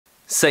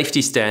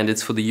Safety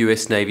standards for the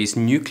US Navy's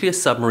nuclear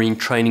submarine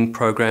training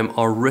program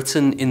are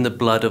written in the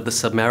blood of the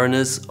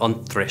submariners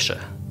on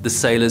Thresher. The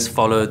sailors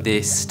followed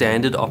their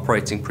standard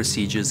operating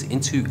procedures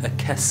into a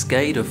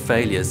cascade of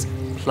failures,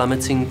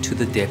 plummeting to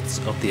the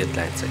depths of the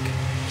Atlantic.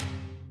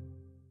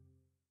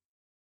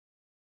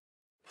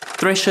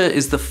 Thresher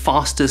is the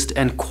fastest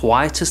and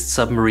quietest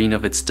submarine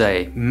of its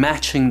day,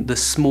 matching the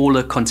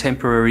smaller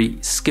contemporary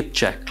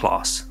Skipjack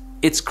class.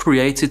 It's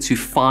created to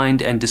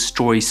find and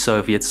destroy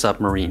Soviet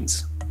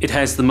submarines. It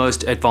has the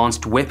most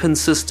advanced weapons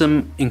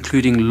system,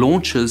 including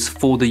launchers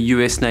for the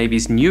US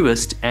Navy's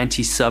newest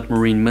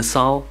anti-submarine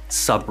missile,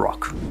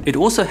 SubRock. It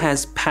also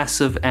has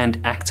passive and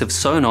active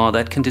sonar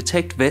that can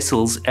detect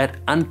vessels at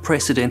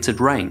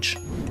unprecedented range.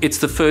 It's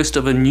the first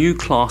of a new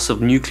class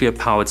of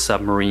nuclear-powered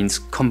submarines,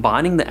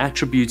 combining the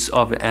attributes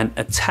of an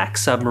attack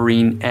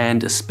submarine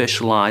and a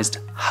specialized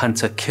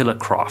hunter-killer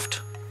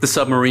craft. The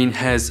submarine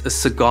has a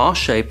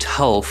cigar-shaped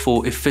hull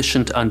for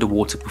efficient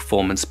underwater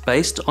performance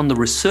based on the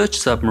research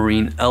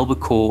submarine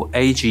Albacore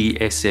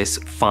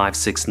AGSS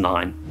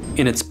 569.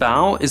 In its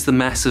bow is the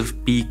massive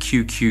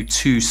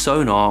BQQ-2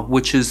 sonar,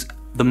 which is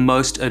the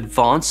most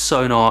advanced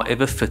sonar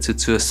ever fitted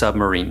to a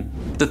submarine.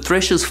 The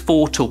Thresher's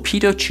 4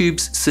 torpedo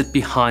tubes sit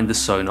behind the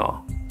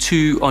sonar,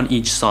 2 on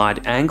each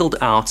side angled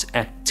out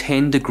at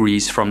 10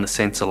 degrees from the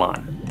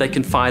centerline. They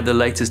can fire the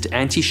latest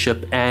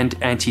anti-ship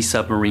and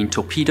anti-submarine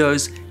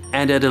torpedoes,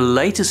 and at a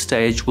later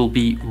stage will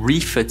be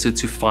refitted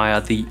to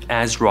fire the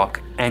ASROC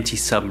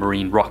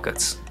anti-submarine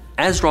rockets.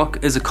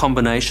 ASROC is a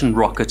combination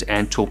rocket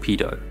and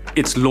torpedo.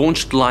 It's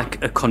launched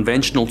like a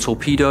conventional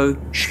torpedo,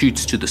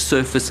 shoots to the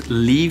surface,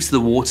 leaves the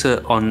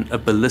water on a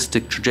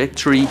ballistic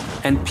trajectory,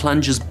 and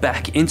plunges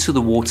back into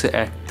the water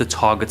at the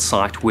target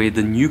site where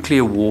the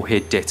nuclear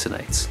warhead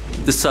detonates.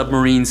 The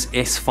submarine's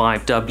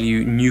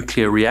S5W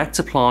nuclear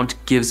reactor plant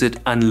gives it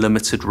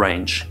unlimited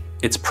range.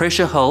 Its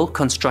pressure hull,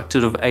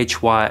 constructed of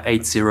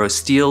HY80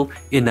 steel,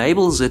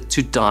 enables it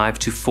to dive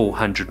to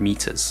 400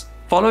 meters.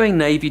 Following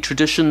Navy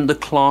tradition, the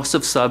class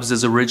of subs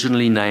is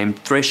originally named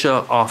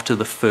Thresher after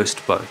the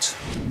first boat.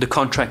 The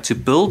contract to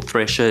build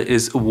Thresher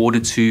is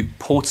awarded to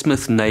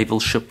Portsmouth Naval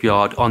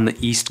Shipyard on the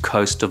east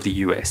coast of the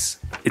US.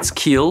 Its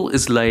keel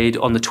is laid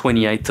on the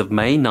 28th of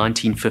May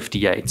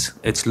 1958.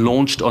 It's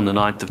launched on the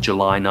 9th of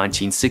July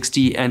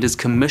 1960 and is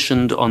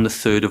commissioned on the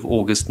 3rd of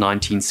August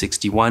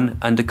 1961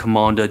 under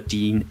Commander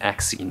Dean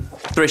Axeen.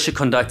 Thresher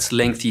conducts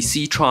lengthy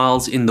sea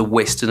trials in the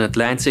Western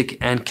Atlantic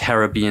and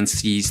Caribbean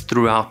seas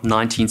throughout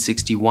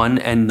 1961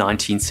 and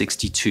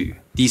 1962.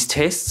 These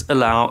tests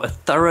allow a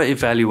thorough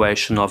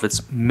evaluation of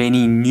its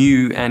many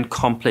new and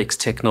complex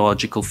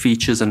technological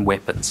features and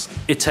weapons.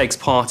 It takes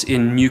part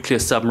in nuclear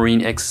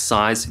submarine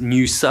exercise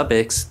New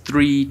Sub-X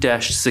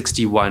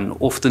 3-61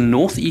 off the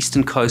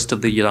northeastern coast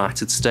of the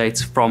United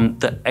States from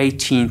the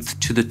 18th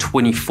to the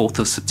 24th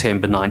of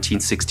September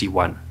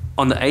 1961.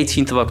 On the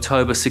 18th of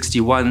October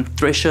 61,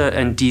 Thresher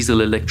and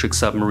diesel-electric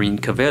submarine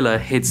Cavella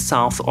head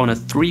south on a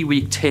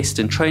 3-week test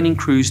and training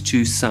cruise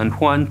to San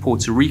Juan,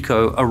 Puerto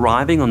Rico,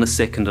 arriving on the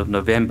 2nd of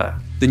November.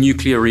 The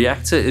nuclear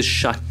reactor is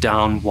shut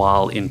down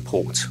while in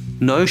port.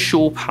 No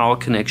shore power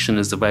connection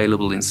is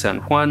available in San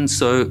Juan,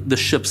 so the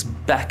ship's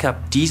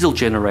backup diesel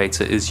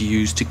generator is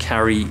used to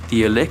carry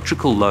the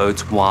electrical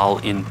loads while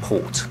in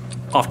port.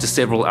 After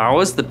several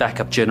hours, the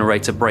backup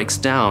generator breaks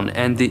down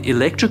and the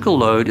electrical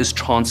load is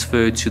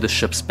transferred to the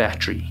ship's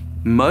battery.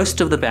 Most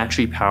of the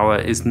battery power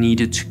is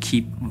needed to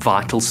keep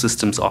vital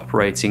systems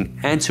operating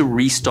and to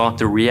restart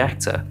the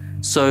reactor,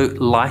 so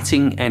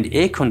lighting and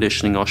air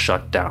conditioning are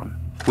shut down.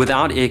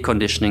 Without air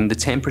conditioning, the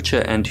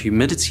temperature and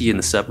humidity in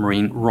the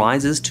submarine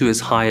rises to as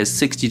high as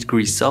 60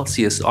 degrees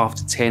Celsius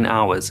after 10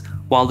 hours,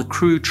 while the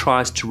crew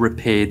tries to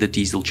repair the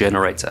diesel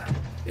generator.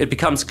 It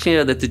becomes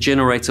clear that the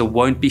generator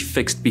won't be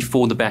fixed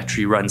before the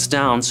battery runs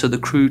down, so the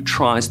crew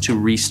tries to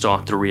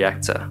restart the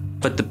reactor.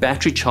 But the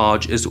battery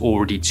charge is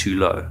already too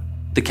low.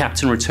 The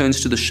captain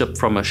returns to the ship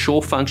from a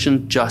shore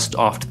function just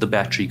after the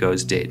battery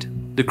goes dead.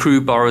 The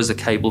crew borrows a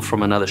cable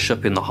from another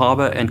ship in the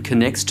harbor and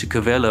connects to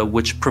Cavella,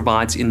 which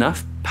provides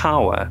enough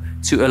power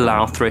to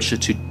allow Thresher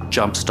to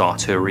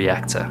jumpstart her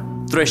reactor.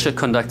 Thresher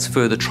conducts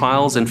further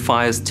trials and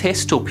fires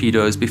test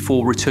torpedoes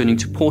before returning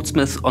to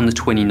Portsmouth on the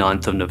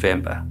 29th of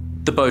November.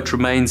 The boat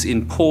remains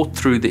in port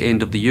through the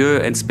end of the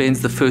year and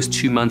spends the first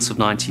 2 months of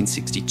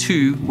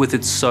 1962 with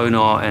its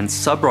sonar and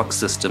SubRock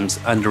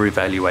systems under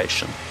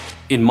evaluation.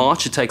 In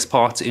March, it takes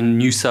part in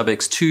New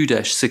Sub-X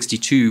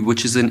 2-62,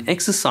 which is an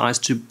exercise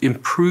to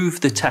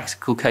improve the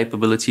tactical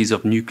capabilities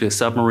of nuclear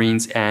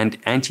submarines and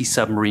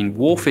anti-submarine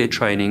warfare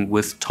training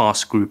with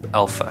Task Group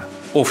Alpha.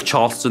 Off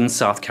Charleston,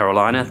 South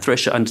Carolina,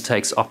 Thresher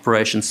undertakes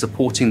operations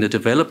supporting the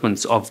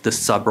development of the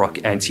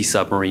SubRock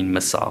anti-submarine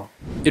missile.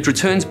 It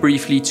returns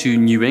briefly to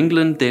New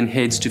England, then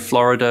heads to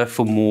Florida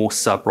for more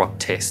SubRock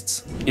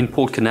tests. In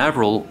Port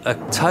Canaveral, a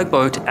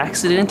tugboat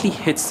accidentally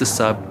hits the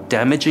sub,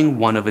 damaging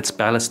one of its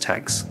ballast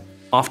tanks.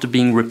 After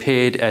being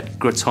repaired at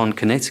Groton,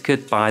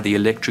 Connecticut by the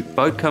Electric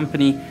Boat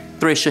Company,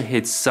 Thresher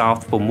heads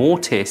south for more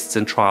tests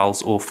and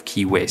trials off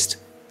Key West,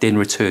 then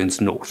returns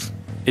north.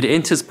 It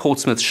enters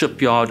Portsmouth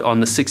Shipyard on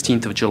the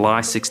 16th of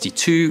July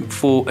 62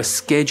 for a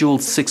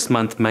scheduled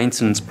 6-month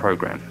maintenance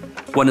program.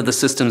 One of the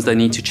systems they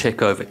need to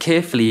check over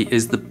carefully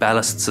is the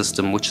ballast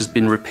system, which has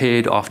been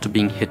repaired after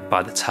being hit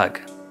by the tug.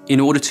 In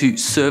order to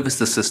service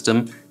the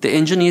system, the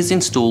engineers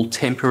install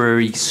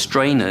temporary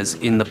strainers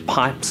in the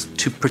pipes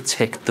to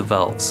protect the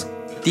valves.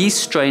 These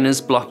strainers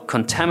block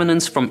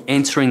contaminants from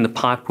entering the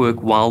pipework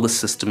while the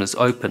system is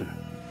open.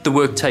 The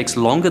work takes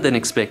longer than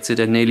expected,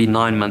 and nearly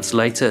 9 months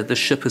later, the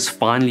ship is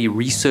finally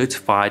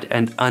recertified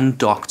and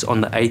undocked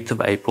on the 8th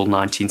of April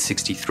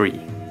 1963.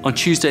 On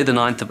Tuesday the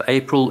 9th of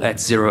April at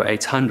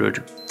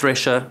 0800,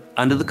 Thresher,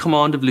 under the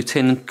command of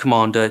Lieutenant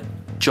Commander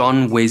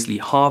John Wesley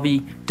Harvey,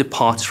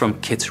 departs from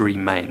Kittery,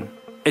 Maine.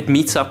 It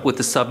meets up with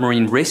the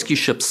submarine rescue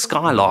ship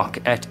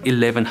Skylark at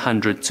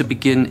 1100 to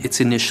begin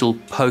its initial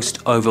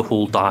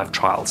post-overhaul dive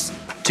trials.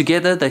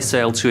 Together, they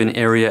sail to an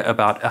area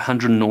about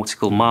 100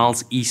 nautical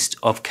miles east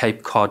of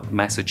Cape Cod,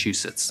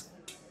 Massachusetts.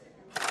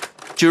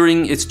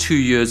 During its 2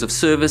 years of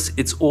service,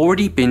 it's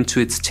already been to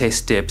its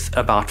test depth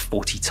about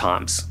 40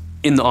 times.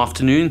 In the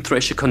afternoon,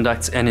 Thresher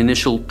conducts an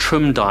initial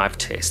trim dive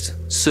test,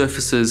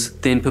 surfaces,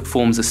 then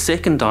performs a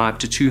second dive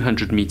to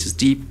 200 meters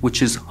deep,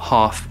 which is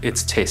half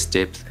its test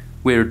depth,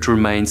 where it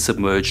remains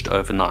submerged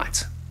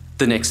overnight.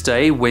 The next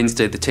day,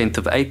 Wednesday the 10th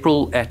of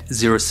April at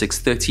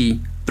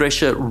 0630,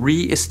 Thresher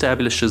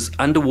re-establishes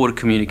underwater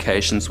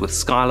communications with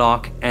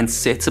Skylark and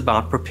sets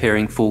about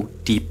preparing for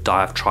deep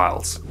dive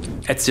trials.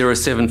 At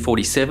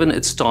 0747,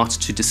 it starts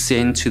to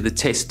descend to the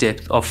test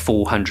depth of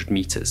 400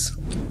 meters.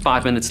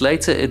 5 minutes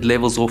later, it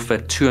levels off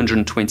at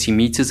 220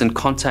 meters and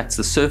contacts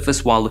the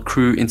surface while the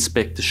crew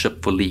inspect the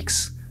ship for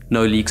leaks.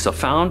 No leaks are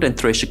found, and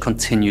Thresher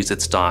continues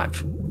its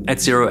dive.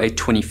 At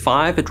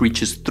 0825, it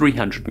reaches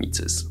 300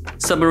 meters.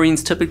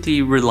 Submarines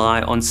typically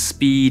rely on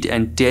speed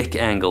and deck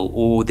angle,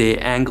 or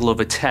their angle of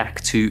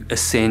attack, to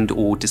ascend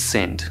or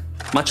descend.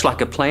 Much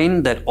like a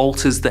plane that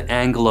alters the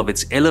angle of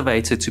its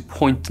elevator to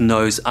point the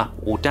nose up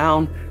or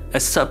down, a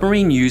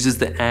submarine uses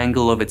the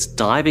angle of its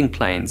diving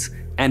planes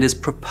and is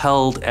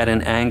propelled at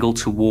an angle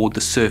toward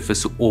the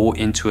surface or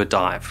into a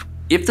dive.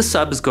 If the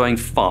sub is going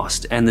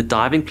fast and the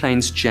diving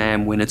planes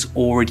jam when it's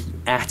already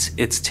at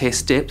its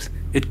test depth,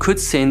 it could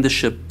send the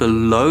ship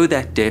below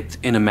that depth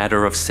in a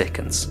matter of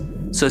seconds.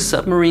 So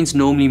submarines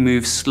normally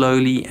move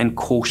slowly and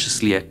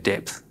cautiously at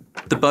depth.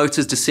 The boat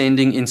is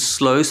descending in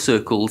slow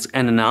circles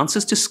and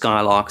announces to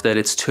Skylark that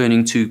it's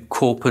turning to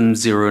Korpen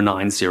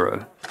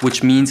 090,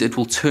 which means it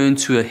will turn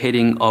to a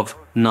heading of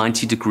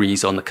 90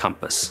 degrees on the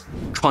compass.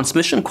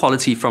 Transmission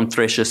quality from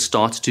Thresher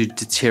starts to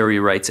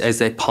deteriorate as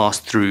they pass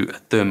through a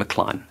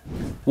thermocline.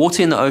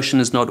 Water in the ocean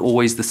is not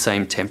always the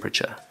same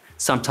temperature.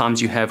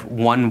 Sometimes you have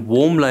one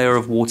warm layer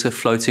of water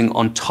floating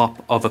on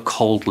top of a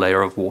cold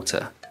layer of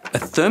water. A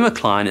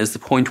thermocline is the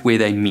point where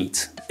they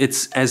meet.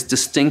 It's as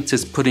distinct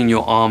as putting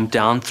your arm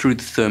down through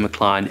the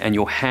thermocline and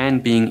your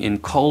hand being in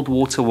cold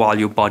water while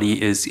your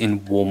body is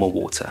in warmer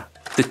water.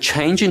 The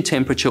change in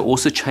temperature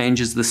also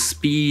changes the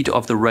speed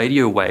of the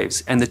radio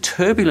waves, and the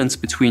turbulence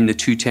between the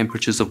two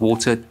temperatures of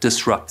water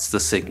disrupts the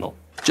signal.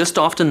 Just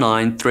after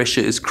 9,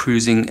 Thresher is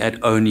cruising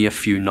at only a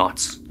few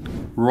knots.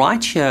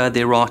 Right here,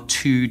 there are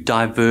two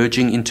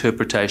diverging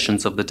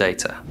interpretations of the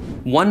data.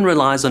 One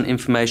relies on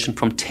information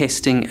from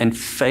testing and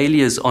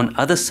failures on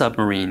other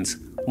submarines,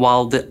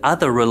 while the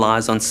other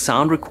relies on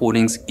sound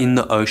recordings in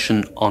the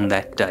ocean on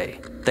that day.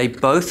 They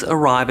both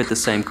arrive at the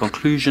same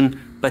conclusion,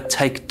 but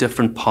take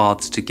different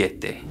paths to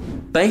get there.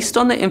 Based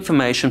on the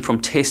information from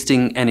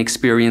testing and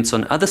experience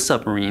on other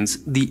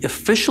submarines, the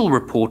official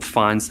report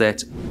finds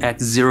that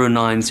at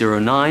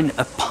 0909,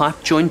 a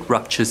pipe joint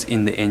ruptures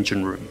in the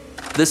engine room.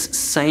 This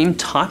same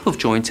type of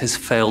joint has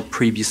failed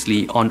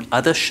previously on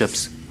other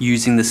ships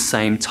using the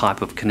same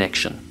type of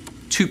connection.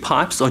 Two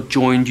pipes are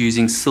joined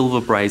using silver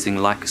brazing,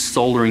 like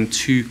soldering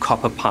two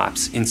copper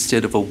pipes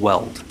instead of a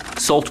weld.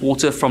 Salt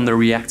water from the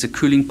reactor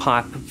cooling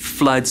pipe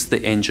floods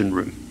the engine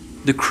room.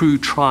 The crew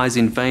tries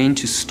in vain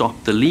to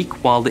stop the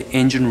leak while the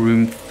engine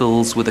room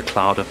fills with a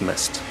cloud of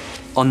mist.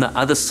 On the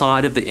other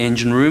side of the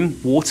engine room,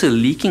 water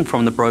leaking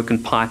from the broken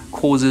pipe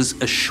causes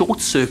a short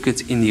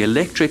circuit in the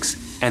electrics,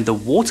 and the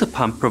water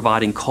pump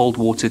providing cold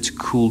water to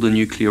cool the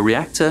nuclear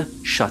reactor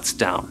shuts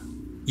down.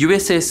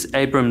 USS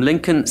Abraham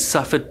Lincoln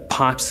suffered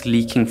pipes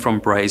leaking from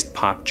brazed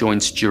pipe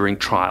joints during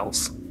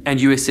trials, and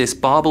USS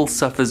Barbel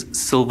suffers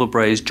silver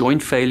braze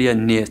joint failure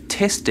near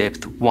test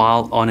depth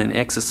while on an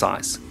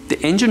exercise.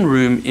 The engine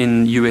room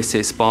in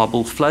USS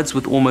Barbel floods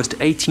with almost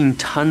 18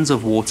 tons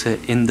of water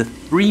in the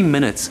 3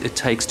 minutes it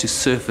takes to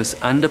surface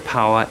under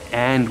power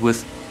and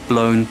with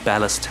blown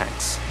ballast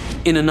tanks.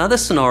 In another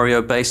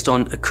scenario based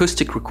on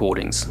acoustic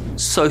recordings,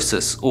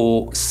 SOSUS,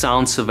 or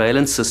Sound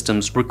Surveillance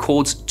Systems,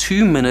 records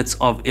 2 minutes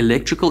of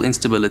electrical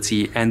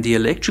instability, and the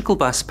electrical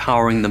bus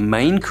powering the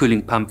main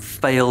cooling pump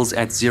fails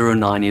at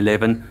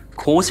 0911,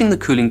 causing the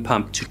cooling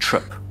pump to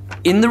trip.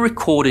 In the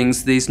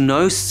recordings, there's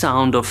no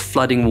sound of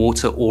flooding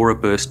water or a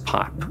burst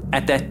pipe.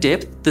 At that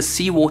depth, the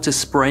seawater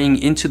spraying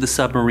into the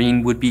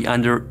submarine would be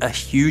under a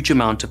huge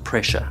amount of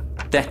pressure.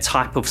 That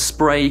type of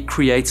spray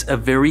creates a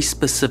very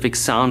specific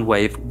sound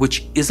wave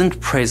which isn't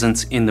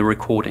present in the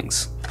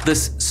recordings.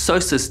 This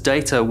SOSIS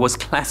data was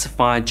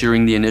classified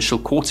during the initial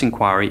court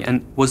inquiry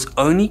and was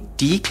only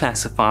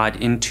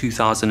declassified in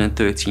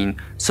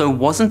 2013, so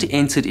wasn't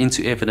entered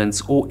into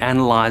evidence or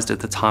analyzed at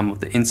the time of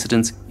the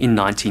incident in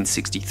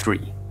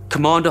 1963.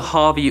 Commander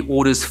Harvey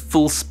orders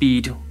full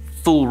speed,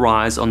 full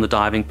rise on the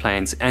diving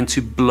planes and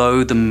to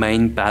blow the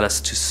main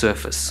ballast to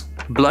surface.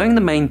 Blowing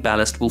the main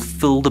ballast will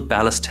fill the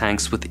ballast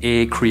tanks with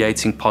air,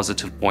 creating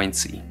positive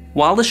buoyancy.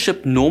 While the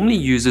ship normally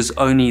uses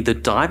only the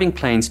diving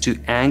planes to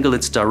angle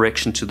its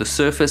direction to the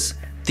surface,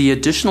 the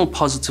additional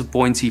positive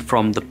buoyancy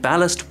from the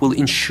ballast will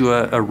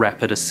ensure a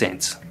rapid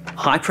ascent.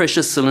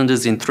 High-pressure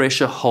cylinders in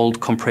Thresher hold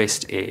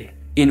compressed air.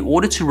 In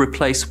order to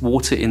replace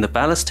water in the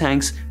ballast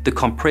tanks, the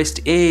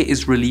compressed air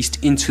is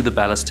released into the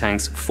ballast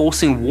tanks,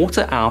 forcing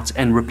water out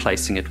and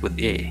replacing it with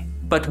air.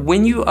 But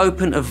when you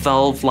open a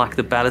valve like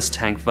the ballast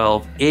tank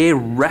valve, air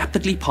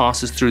rapidly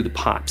passes through the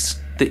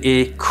pipes. The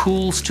air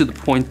cools to the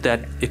point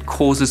that it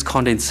causes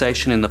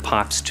condensation in the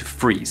pipes to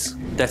freeze.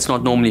 That's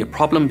not normally a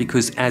problem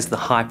because as the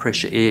high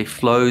pressure air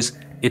flows,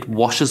 it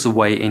washes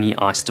away any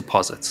ice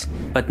deposits.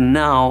 But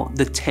now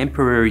the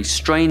temporary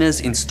strainers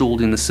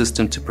installed in the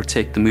system to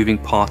protect the moving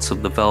parts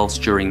of the valves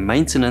during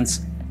maintenance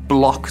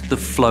block the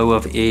flow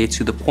of air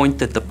to the point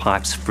that the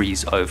pipes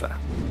freeze over.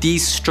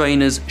 These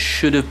strainers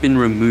should have been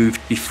removed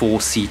before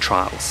sea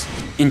trials.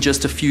 In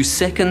just a few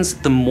seconds,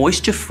 the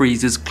moisture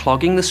freezes,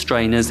 clogging the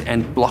strainers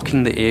and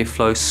blocking the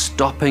airflow,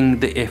 stopping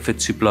the effort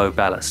to blow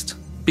ballast.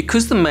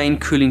 Because the main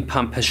cooling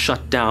pump has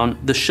shut down,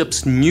 the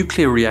ship's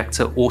nuclear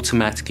reactor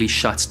automatically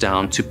shuts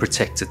down to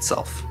protect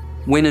itself.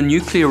 When a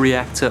nuclear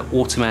reactor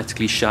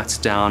automatically shuts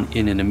down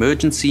in an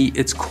emergency,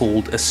 it's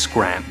called a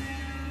scram.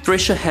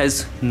 Thresher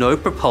has no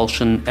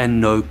propulsion and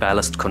no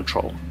ballast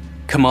control.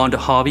 Commander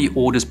Harvey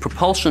orders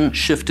propulsion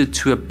shifted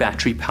to a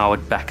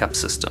battery-powered backup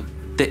system.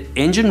 The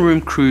engine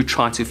room crew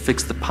try to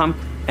fix the pump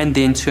and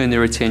then turn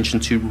their attention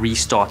to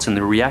restarting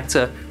the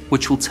reactor,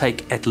 which will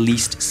take at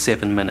least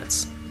 7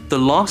 minutes. The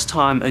last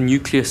time a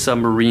nuclear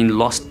submarine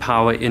lost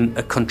power in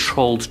a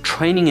controlled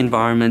training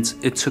environment,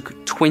 it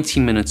took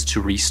 20 minutes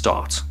to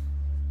restart.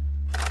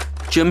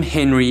 Jim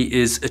Henry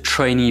is a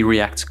trainee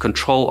reactor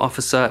control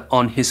officer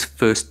on his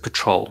first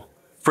patrol,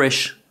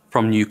 fresh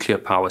from nuclear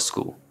power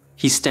school.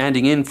 He's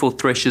standing in for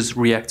Thresher's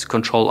reactor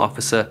control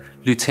officer,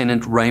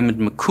 Lieutenant Raymond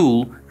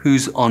McCool,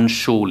 who's on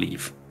shore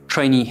leave.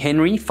 Trainee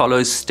Henry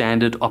follows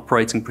standard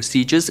operating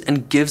procedures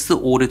and gives the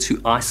order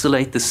to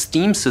isolate the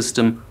steam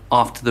system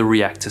after the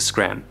reactor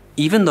scram,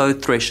 even though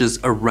Thresher's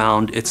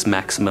around its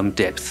maximum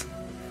depth.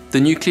 The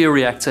nuclear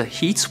reactor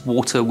heats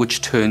water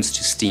which turns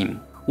to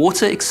steam.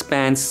 Water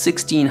expands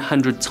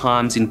 1,600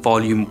 times in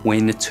volume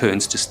when it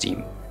turns to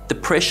steam. The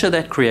pressure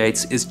that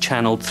creates is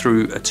channeled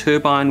through a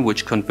turbine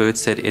which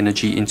converts that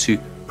energy into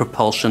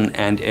propulsion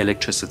and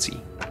electricity.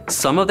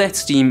 Some of that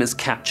steam is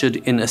captured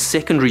in a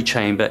secondary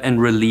chamber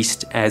and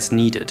released as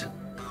needed.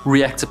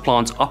 Reactor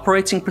plant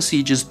operating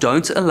procedures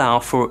don't allow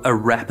for a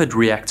rapid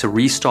reactor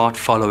restart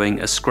following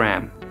a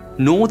scram,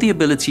 nor the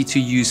ability to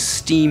use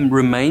steam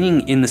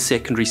remaining in the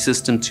secondary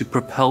system to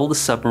propel the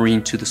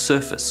submarine to the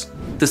surface.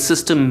 The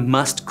system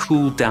must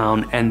cool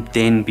down and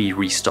then be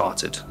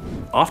restarted.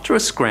 After a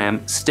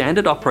scram,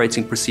 standard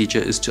operating procedure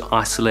is to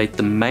isolate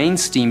the main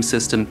steam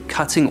system,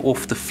 cutting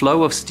off the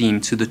flow of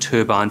steam to the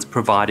turbines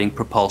providing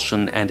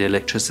propulsion and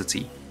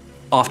electricity.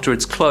 After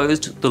it's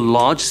closed, the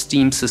large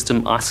steam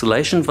system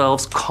isolation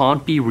valves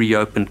can't be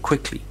reopened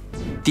quickly.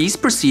 These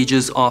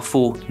procedures are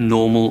for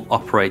normal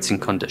operating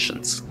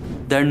conditions.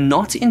 They're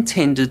not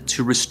intended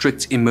to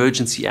restrict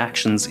emergency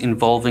actions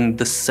involving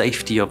the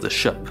safety of the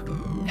ship.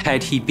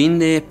 Had he been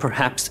there,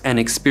 perhaps an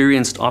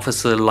experienced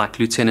officer like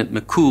Lieutenant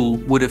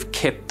McCool would have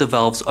kept the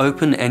valves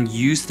open and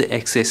used the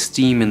excess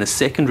steam in the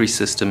secondary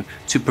system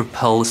to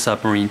propel the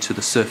submarine to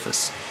the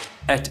surface.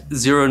 At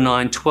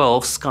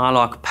 0912,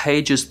 Skylark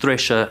pages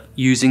Thresher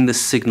using the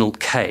signal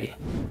K.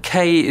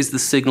 K is the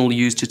signal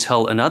used to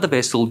tell another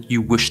vessel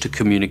you wish to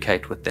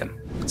communicate with them.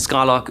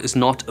 Skylark is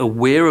not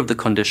aware of the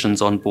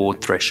conditions on board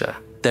Thresher.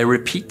 They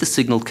repeat the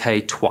signal K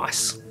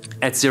twice.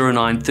 At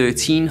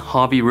 0913,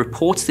 Harvey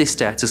reports their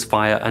status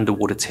via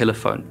underwater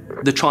telephone.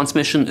 The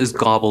transmission is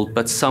garbled,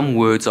 but some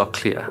words are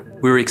clear.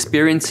 We're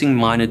experiencing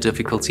minor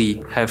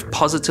difficulty, have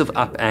positive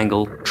up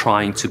angle,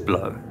 trying to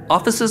blow.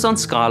 Officers on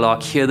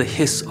Skylark hear the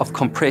hiss of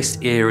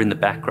compressed air in the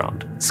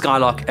background.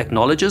 Skylark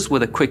acknowledges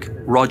with a quick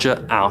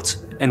 "Roger, out,"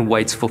 and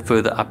waits for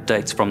further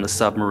updates from the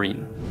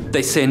submarine.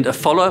 They send a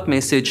follow-up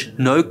message,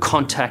 "No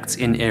contacts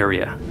in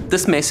area."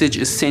 This message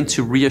is sent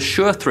to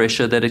reassure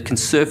Thresher that it can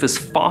surface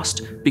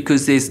fast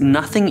because there's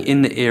nothing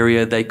in the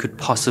area they could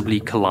possibly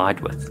collide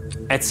with.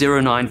 At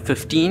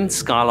 0915,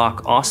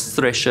 Skylark asks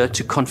Thresher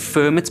to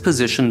confirm its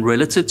position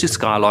relative to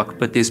Skylark,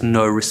 but there's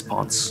no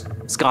response.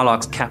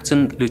 Skylark's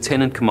captain,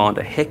 Lieutenant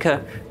Commander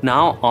Hecker,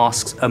 now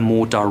asks a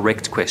more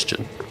direct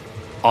question.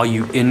 Are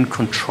you in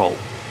control?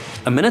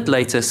 A minute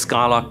later,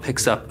 Skylark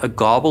picks up a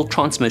garbled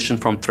transmission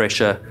from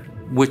Thresher,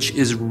 which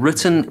is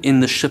written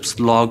in the ship's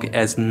log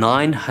as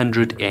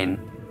 900N.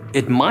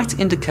 It might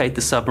indicate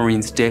the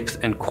submarine's depth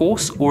and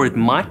course, or it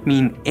might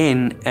mean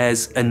N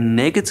as a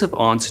negative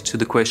answer to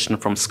the question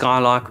from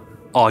Skylark,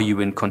 "Are you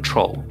in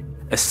control?"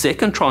 A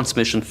second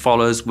transmission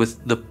follows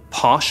with the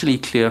partially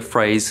clear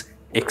phrase,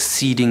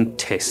 "exceeding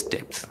test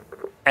depth."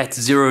 At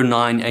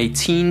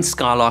 0918,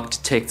 Skylark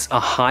detects a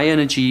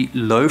high-energy,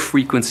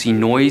 low-frequency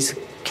noise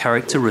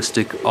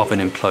characteristic of an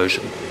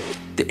implosion.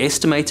 The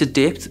estimated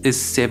depth is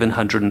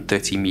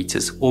 730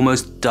 meters,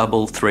 almost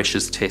double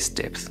Thresher's test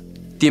depth.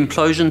 The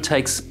implosion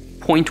takes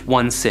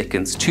 0.1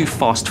 seconds, too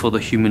fast for the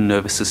human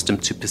nervous system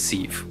to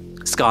perceive.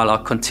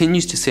 Skylark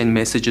continues to send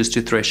messages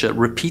to Thresher,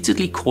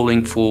 repeatedly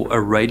calling for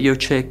a radio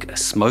check, a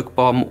smoke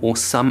bomb, or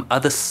some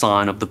other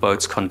sign of the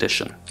boat's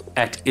condition.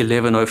 At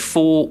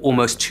 11:04,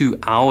 almost 2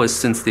 hours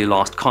since their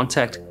last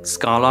contact,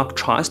 Skylark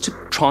tries to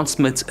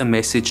transmit a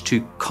message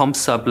to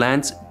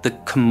ComSubLand, the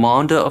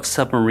commander of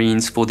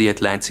submarines for the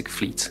Atlantic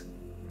Fleet.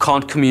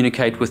 Can't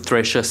communicate with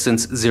Thresher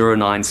since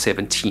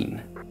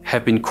 0917.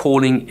 Have been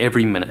calling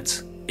every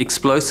minute.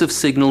 Explosive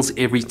signals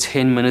every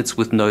 10 minutes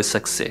with no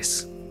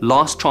success.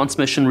 Last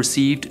transmission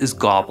received is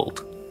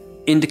garbled.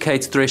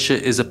 Indicates Thresher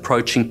is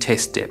approaching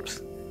test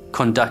depth.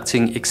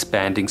 Conducting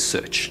expanding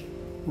search.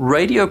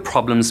 Radio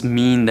problems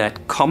mean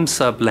that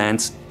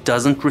ComSubLand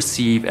doesn't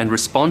receive and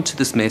respond to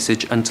this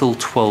message until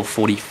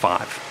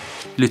 12:45.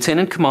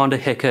 Lieutenant Commander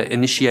Hecker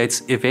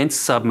initiates event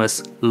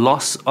submiss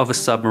loss of a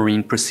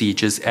submarine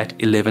procedures at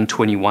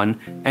 11:21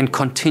 and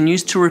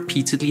continues to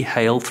repeatedly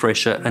hail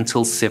Thresher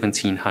until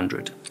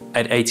 1700.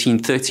 At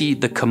 18:30,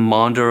 the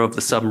commander of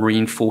the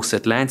Submarine Force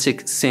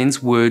Atlantic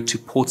sends word to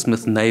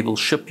Portsmouth Naval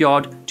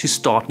Shipyard to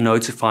start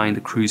notifying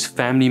the crew's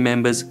family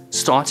members,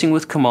 starting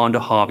with Commander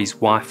Harvey's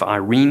wife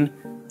Irene,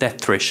 that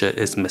Thresher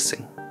is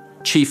missing.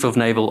 Chief of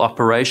Naval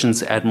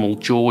Operations Admiral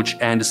George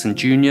Anderson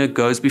Jr.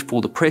 goes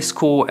before the press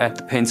corps at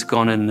the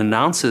Pentagon and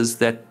announces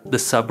that the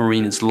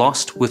submarine is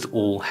lost with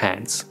all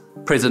hands.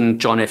 President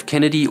John F.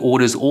 Kennedy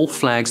orders all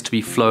flags to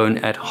be flown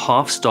at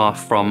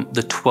half-staff from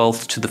the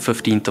 12th to the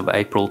 15th of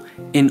April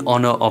in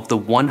honor of the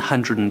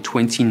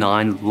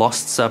 129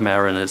 lost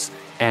submariners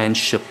and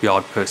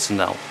shipyard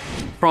personnel.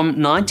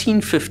 From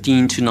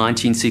 1915 to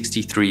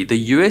 1963, the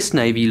US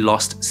Navy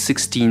lost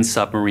 16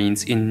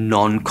 submarines in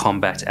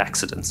non-combat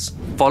accidents.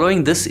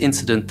 Following this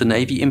incident, the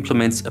Navy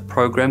implements a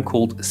program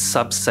called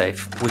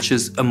SubSafe, which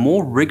is a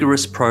more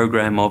rigorous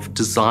program of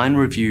design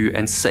review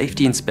and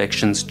safety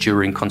inspections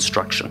during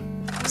construction.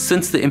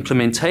 Since the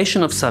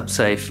implementation of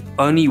SubSafe,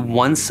 only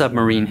one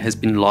submarine has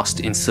been lost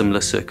in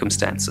similar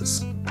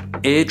circumstances.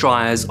 Air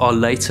dryers are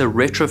later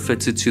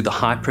retrofitted to the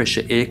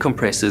high-pressure air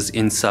compressors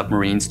in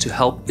submarines to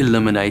help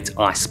eliminate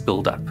ice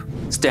buildup.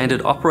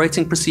 Standard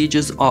operating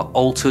procedures are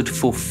altered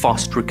for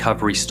fast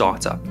recovery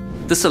startup.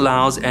 This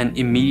allows an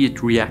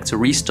immediate reactor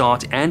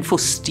restart and for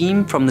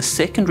steam from the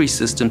secondary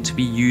system to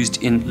be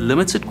used in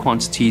limited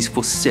quantities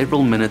for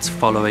several minutes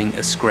following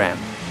a scram.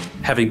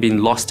 Having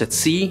been lost at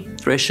sea,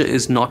 Thresher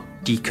is not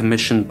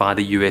decommissioned by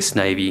the US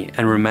Navy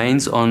and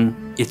remains on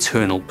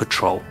eternal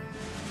patrol.